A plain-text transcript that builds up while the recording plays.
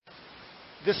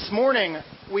This morning,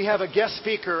 we have a guest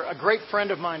speaker, a great friend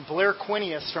of mine, Blair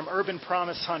Quinius from Urban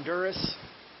Promise, Honduras.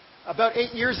 About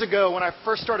 8 years ago, when I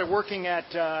first started working at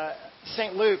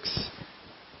St. Luke's,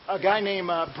 a guy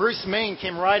named Bruce Main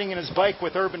came riding in his bike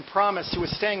with Urban Promise, who was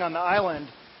staying on the island,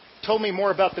 told me more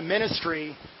about the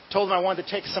ministry, told him I wanted to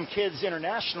take some kids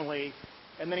internationally,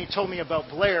 and then he told me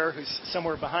about Blair, who's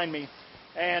somewhere behind me.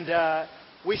 And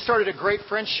we started a great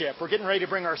friendship. We're getting ready to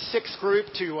bring our sixth group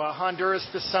to Honduras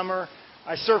this summer.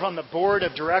 I serve on the board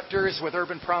of directors with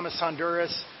Urban Promise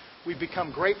Honduras. We've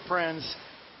become great friends.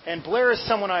 And Blair is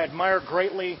someone I admire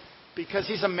greatly because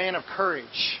he's a man of courage.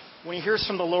 When he hears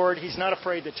from the Lord, he's not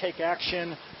afraid to take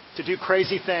action, to do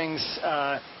crazy things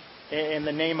in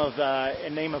the name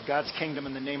of God's kingdom,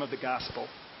 in the name of the gospel.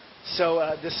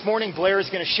 So this morning, Blair is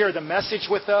going to share the message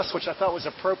with us, which I thought was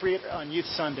appropriate on Youth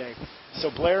Sunday. So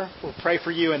Blair, we'll pray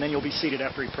for you, and then you'll be seated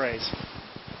after he prays.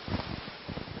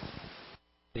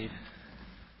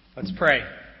 Let's pray.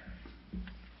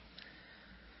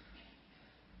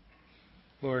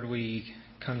 Lord, we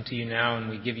come to you now and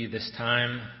we give you this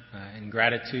time in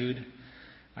gratitude.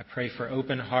 I pray for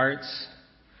open hearts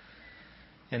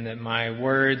and that my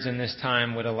words in this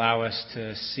time would allow us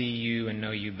to see you and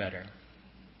know you better.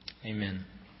 Amen.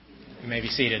 You may be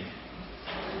seated.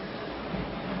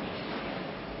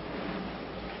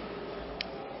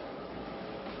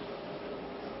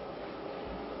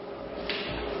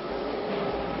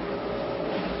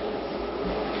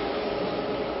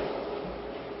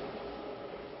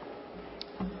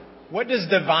 What does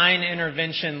divine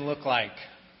intervention look like?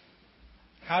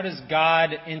 How does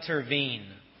God intervene?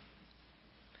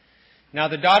 Now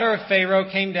the daughter of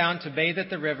Pharaoh came down to bathe at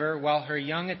the river while her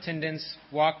young attendants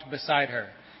walked beside her.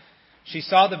 She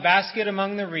saw the basket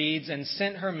among the reeds and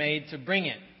sent her maid to bring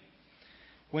it.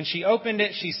 When she opened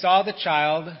it, she saw the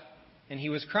child, and he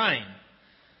was crying.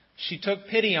 She took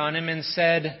pity on him and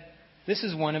said, "This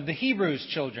is one of the Hebrews'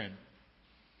 children."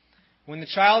 When the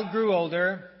child grew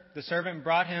older, the servant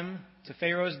brought him to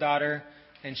Pharaoh's daughter,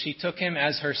 and she took him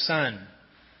as her son.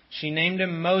 She named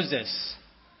him Moses,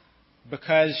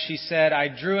 because she said, "I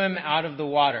drew him out of the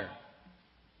water."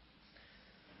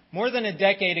 More than a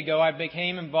decade ago, I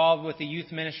became involved with a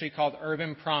youth ministry called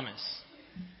Urban Promise.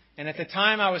 And at the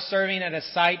time, I was serving at a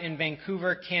site in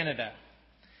Vancouver, Canada.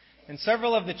 And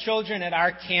several of the children at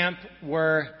our camp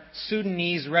were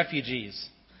Sudanese refugees.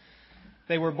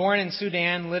 They were born in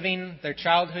Sudan, living their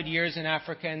childhood years in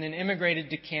Africa, and then immigrated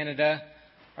to Canada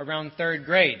around third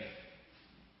grade.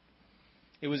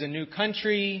 It was a new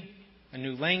country, a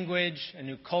new language, a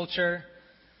new culture,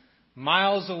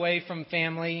 miles away from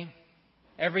family.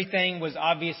 Everything was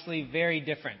obviously very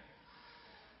different.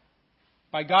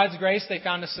 By God's grace, they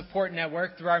found a support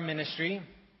network through our ministry.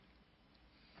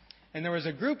 And there was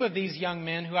a group of these young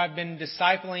men who I've been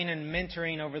discipling and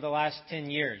mentoring over the last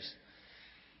 10 years.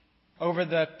 Over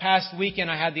the past weekend,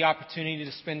 I had the opportunity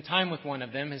to spend time with one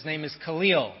of them. His name is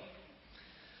Khalil.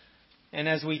 And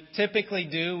as we typically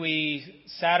do, we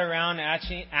sat around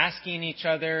asking each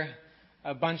other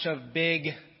a bunch of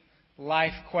big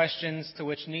life questions to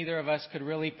which neither of us could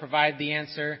really provide the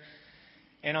answer.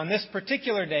 And on this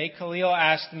particular day, Khalil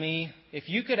asked me, "If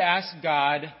you could ask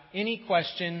God any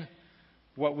question,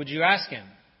 what would you ask him?"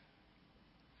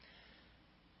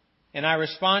 And I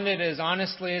responded as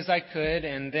honestly as I could,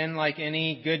 and then like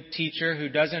any good teacher who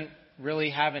doesn't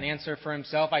really have an answer for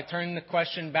himself, I turned the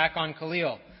question back on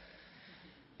Khalil.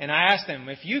 And I asked him,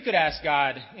 "If you could ask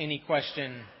God any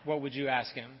question, what would you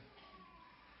ask him?"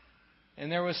 And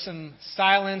there was some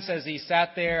silence as he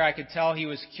sat there. I could tell he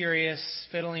was curious,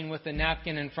 fiddling with the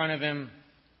napkin in front of him.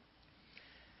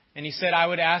 And he said, "I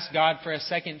would ask God for a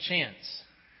second chance."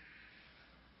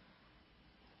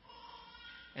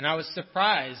 And I was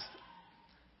surprised.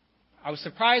 I was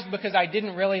surprised because I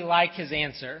didn't really like his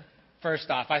answer, first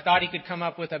off. I thought he could come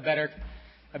up with a better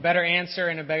answer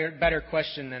and a better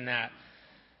question than that.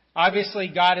 Obviously,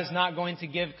 God is not going to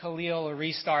give Khalil a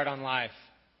restart on life.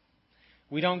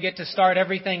 We don't get to start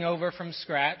everything over from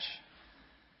scratch.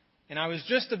 And I was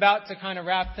just about to kind of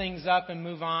wrap things up and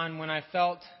move on when I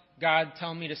felt God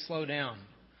tell me to slow down.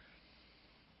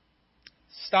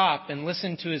 Stop and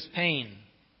listen to his pain.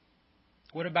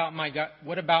 What about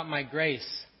my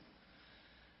grace?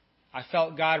 I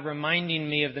felt God reminding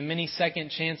me of the many second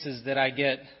chances that I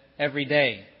get every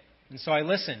day. And so I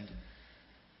listened.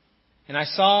 And I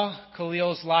saw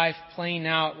Khalil's life playing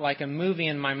out like a movie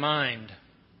in my mind.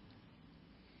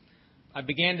 I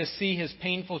began to see his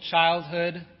painful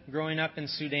childhood growing up in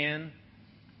Sudan.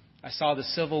 I saw the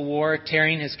civil war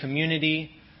tearing his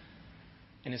community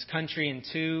and his country in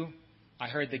two. I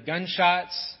heard the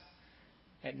gunshots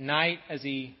at night as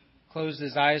he closed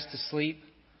his eyes to sleep.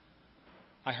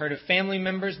 I heard of family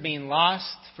members being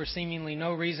lost for seemingly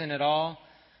no reason at all.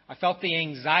 I felt the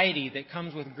anxiety that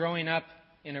comes with growing up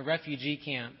in a refugee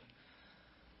camp.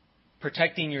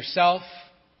 Protecting yourself,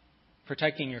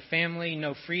 protecting your family,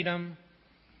 no freedom.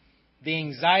 The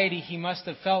anxiety he must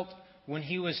have felt when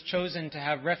he was chosen to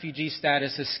have refugee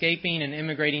status, escaping and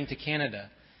immigrating to Canada.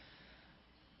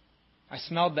 I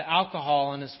smelled the alcohol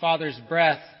on his father's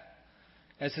breath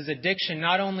as his addiction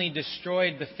not only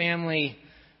destroyed the family,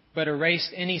 but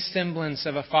erased any semblance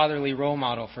of a fatherly role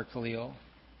model for Khalil.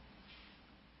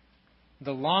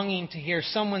 The longing to hear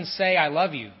someone say, "I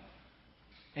love you."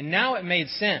 And now it made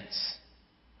sense.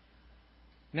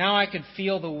 Now I could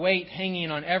feel the weight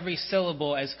hanging on every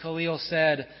syllable as Khalil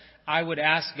said, "I would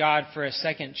ask God for a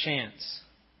second chance."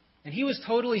 And he was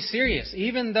totally serious.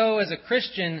 Even though as a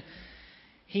Christian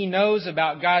he knows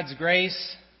about God's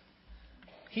grace,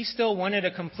 he still wanted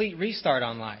a complete restart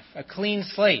on life, a clean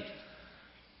slate.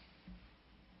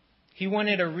 He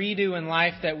wanted a redo in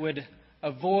life that would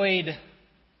avoid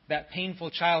that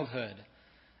painful childhood,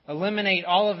 eliminate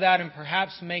all of that, and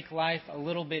perhaps make life a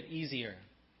little bit easier.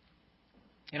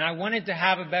 And I wanted to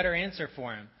have a better answer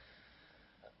for him.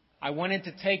 I wanted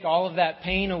to take all of that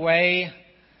pain away,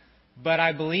 but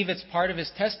I believe it's part of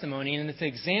his testimony, and it's an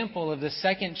example of the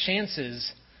second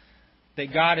chances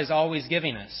that God is always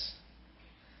giving us.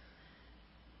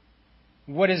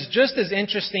 What is just as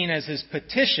interesting as his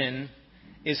petition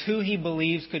is who he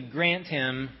believes could grant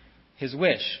him his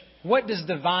wish. What does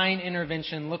divine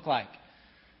intervention look like?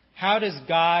 How does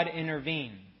God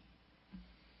intervene?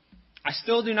 I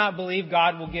still do not believe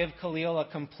God will give Khalil a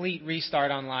complete restart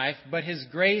on life, but his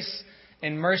grace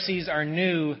and mercies are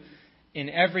new in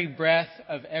every breath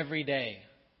of every day.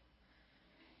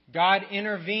 God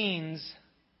intervenes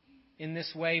in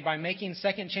this way by making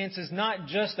second chances not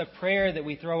just a prayer that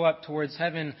we throw up towards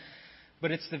heaven,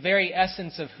 but it's the very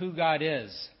essence of who God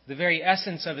is, the very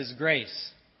essence of His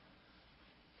grace.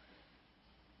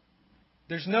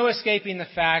 There's no escaping the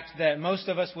fact that most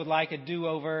of us would like a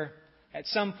do-over at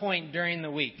some point during the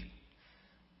week.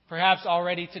 Perhaps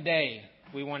already today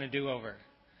we want a do-over.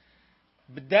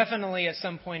 But definitely at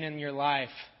some point in your life,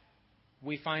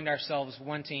 we find ourselves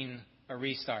wanting a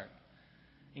restart.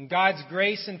 And God's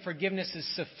grace and forgiveness is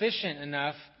sufficient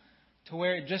enough to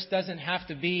where it just doesn't have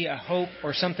to be a hope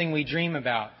or something we dream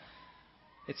about.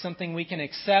 It's something we can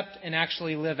accept and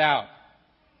actually live out.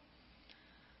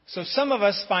 So some of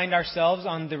us find ourselves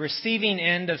on the receiving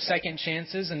end of second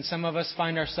chances, and some of us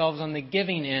find ourselves on the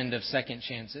giving end of second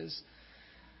chances.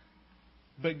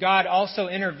 But God also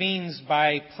intervenes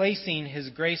by placing His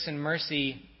grace and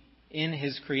mercy in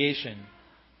His creation.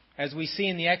 As we see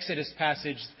in the Exodus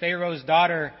passage, Pharaoh's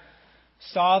daughter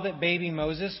saw that baby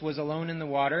Moses was alone in the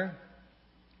water.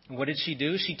 What did she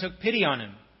do? She took pity on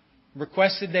him,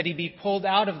 requested that he be pulled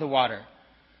out of the water,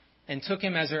 and took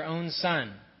him as her own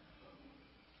son.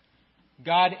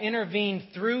 God intervened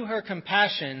through her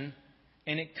compassion,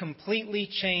 and it completely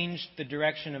changed the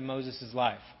direction of Moses'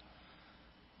 life.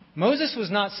 Moses was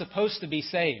not supposed to be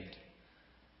saved.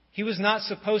 He was not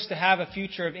supposed to have a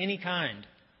future of any kind,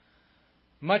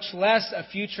 much less a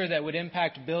future that would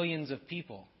impact billions of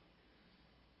people.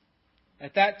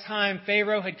 At that time,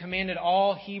 Pharaoh had commanded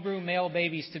all Hebrew male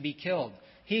babies to be killed.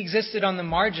 He existed on the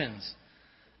margins,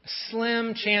 a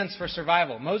slim chance for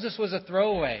survival. Moses was a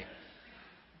throwaway.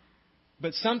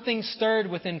 But something stirred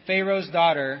within Pharaoh's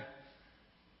daughter,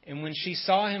 and when she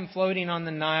saw him floating on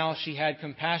the Nile, she had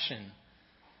compassion.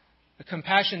 A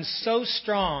compassion so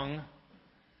strong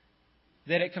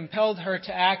that it compelled her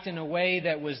to act in a way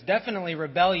that was definitely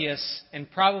rebellious and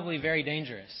probably very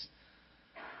dangerous.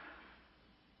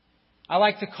 I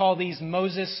like to call these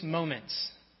Moses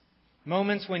moments.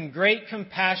 Moments when great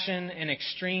compassion and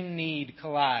extreme need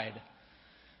collide,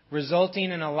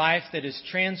 resulting in a life that is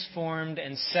transformed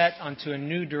and set onto a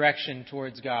new direction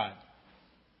towards God.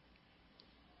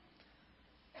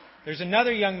 There's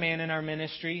another young man in our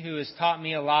ministry who has taught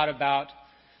me a lot about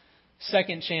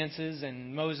second chances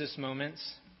and Moses moments.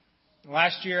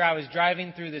 Last year I was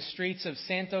driving through the streets of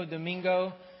Santo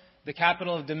Domingo, the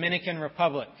capital of Dominican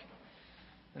Republic.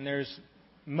 And there's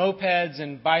mopeds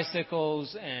and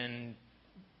bicycles and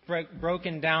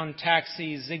broken down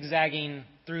taxis zigzagging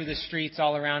through the streets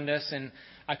all around us. And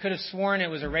I could have sworn it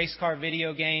was a race car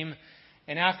video game.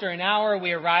 And after an hour,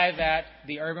 we arrived at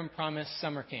the Urban Promise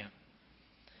summer camp.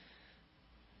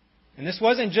 And this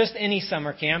wasn't just any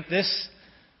summer camp. This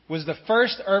was the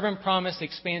first Urban Promise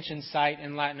expansion site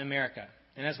in Latin America.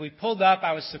 And as we pulled up,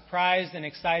 I was surprised and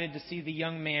excited to see the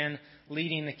young man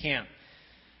leading the camp.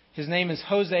 His name is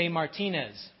Jose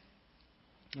Martinez.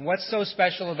 And what's so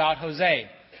special about Jose?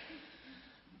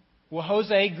 Well,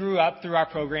 Jose grew up through our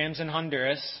programs in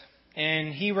Honduras,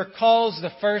 and he recalls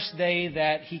the first day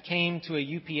that he came to a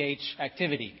UPH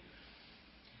activity.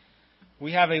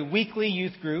 We have a weekly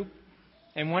youth group,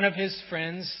 and one of his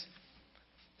friends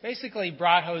basically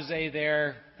brought Jose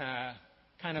there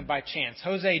kind of by chance.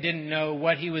 Jose didn't know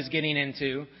what he was getting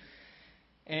into,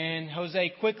 and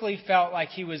Jose quickly felt like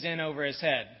he was in over his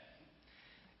head.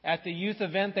 At the youth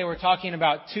event, they were talking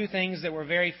about two things that were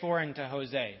very foreign to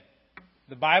Jose: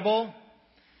 the Bible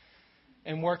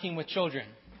and working with children.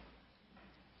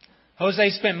 Jose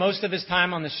spent most of his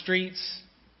time on the streets.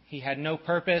 He had no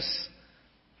purpose,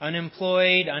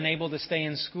 unemployed, unable to stay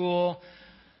in school.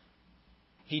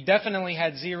 He definitely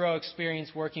had zero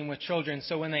experience working with children.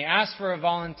 So when they asked for a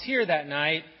volunteer that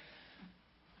night,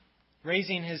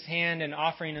 raising his hand and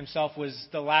offering himself was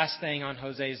the last thing on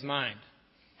Jose's mind.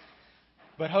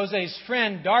 But Jose's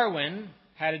friend, Darwin,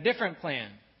 had a different plan.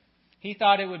 He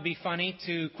thought it would be funny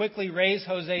to quickly raise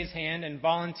Jose's hand and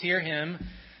volunteer him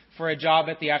for a job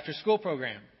at the after-school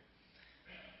program.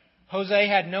 Jose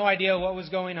had no idea what was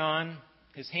going on.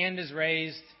 His hand is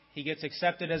raised. He gets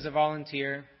accepted as a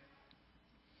volunteer.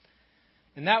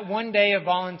 And that one day of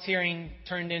volunteering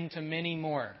turned into many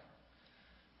more.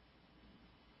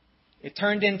 It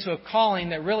turned into a calling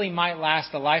that really might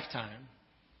last a lifetime.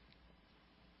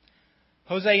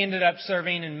 Jose ended up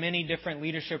serving in many different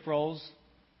leadership roles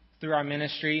through our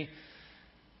ministry.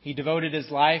 He devoted his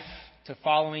life to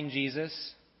following Jesus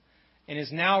and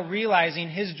is now realizing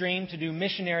his dream to do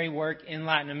missionary work in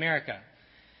Latin America.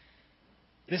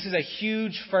 This is a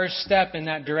huge first step in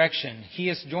that direction. He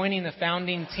is joining the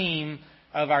founding team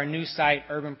of our new site,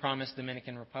 Urban Promise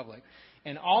Dominican Republic.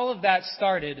 And all of that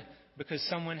started because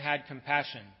someone had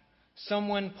compassion.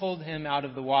 Someone pulled him out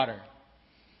of the water.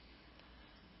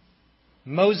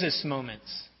 Moses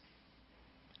moments.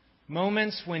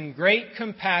 Moments when great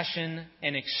compassion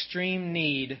and extreme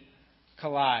need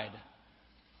collide,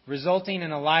 resulting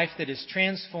in a life that is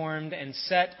transformed and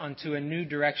set onto a new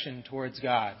direction towards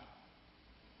God.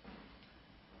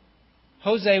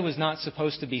 Jose was not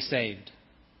supposed to be saved.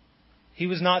 He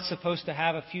was not supposed to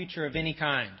have a future of any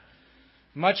kind,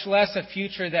 much less a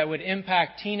future that would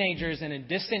impact teenagers in a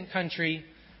distant country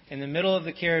in the middle of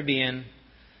the Caribbean.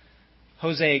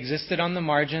 Jose existed on the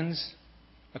margins.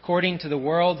 According to the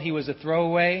world, he was a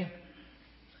throwaway.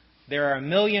 There are 1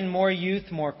 million more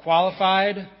youth, more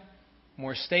qualified,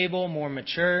 more stable, more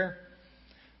mature.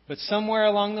 But somewhere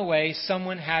along the way,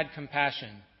 someone had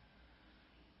compassion.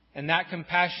 And that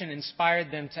compassion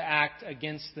inspired them to act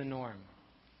against the norm.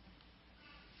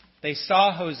 They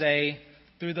saw Jose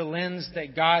through the lens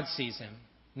that God sees him,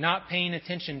 not paying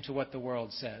attention to what the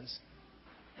world says.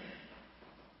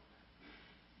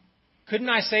 Couldn't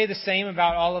I say the same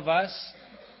about all of us?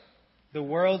 The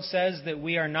world says that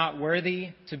we are not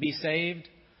worthy to be saved,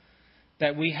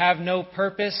 that we have no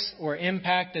purpose or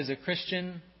impact as a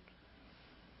Christian,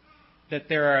 that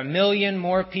there are 1 million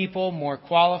more people more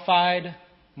qualified,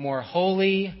 more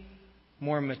holy,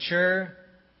 more mature,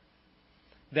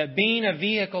 that being a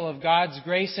vehicle of God's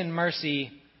grace and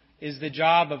mercy is the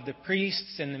job of the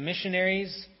priests and the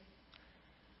missionaries.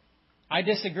 I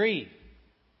disagree.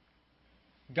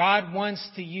 God wants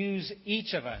to use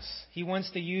each of us. He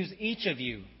wants to use each of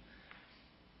you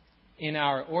in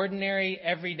our ordinary,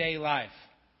 everyday life.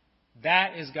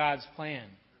 That is God's plan.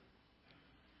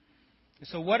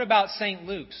 So what about St.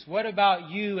 Luke's? What about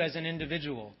you as an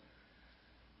individual?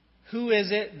 Who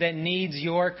is it that needs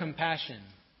your compassion?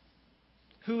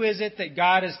 Who is it that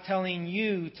God is telling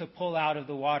you to pull out of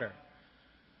the water?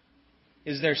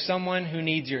 Is there someone who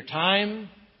needs your time,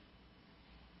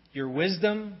 your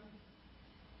wisdom,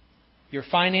 your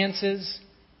finances?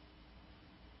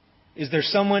 Is there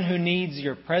someone who needs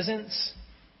your presence?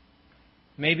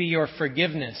 Maybe your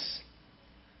forgiveness.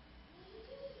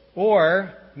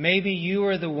 Or maybe you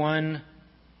are the one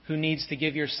who needs to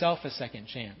give yourself a second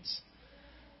chance.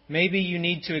 Maybe you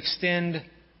need to extend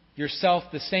yourself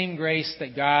the same grace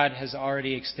that God has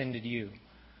already extended you.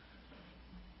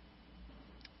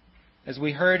 As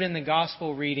we heard in the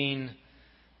gospel reading,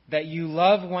 that you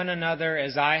love one another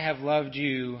as I have loved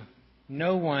you,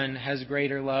 no one has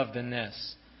greater love than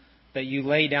this, that you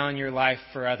lay down your life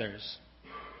for others.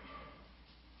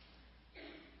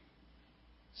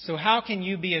 So how can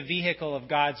you be a vehicle of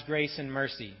God's grace and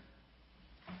mercy?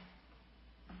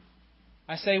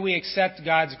 I say we accept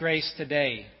God's grace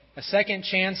today. A second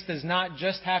chance does not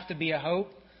just have to be a hope.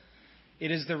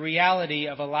 It is the reality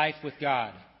of a life with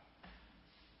God.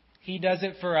 He does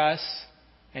it for us,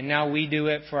 and now we do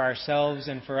it for ourselves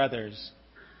and for others.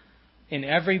 In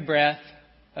every breath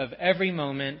of every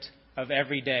moment of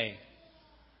every day.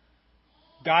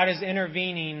 God is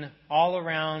intervening all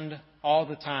around, all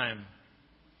the time.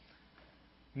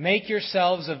 Make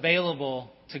yourselves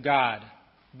available to God.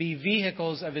 Be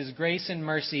vehicles of His grace and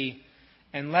mercy,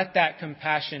 and let that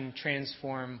compassion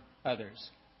transform others.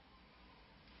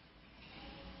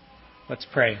 Let's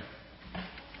pray.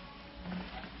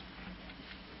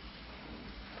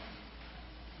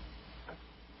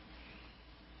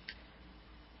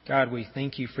 God, we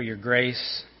thank You for Your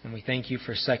grace, and we thank You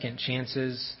for second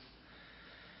chances.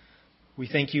 We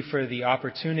thank You for the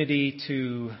opportunity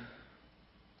to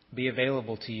be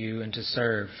available to You and to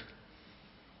serve.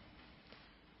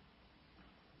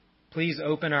 Please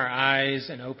open our eyes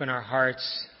and open our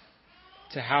hearts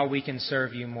to how we can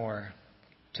serve You more,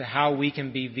 to how we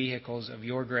can be vehicles of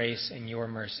Your grace and Your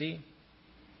mercy.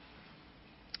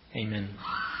 Amen.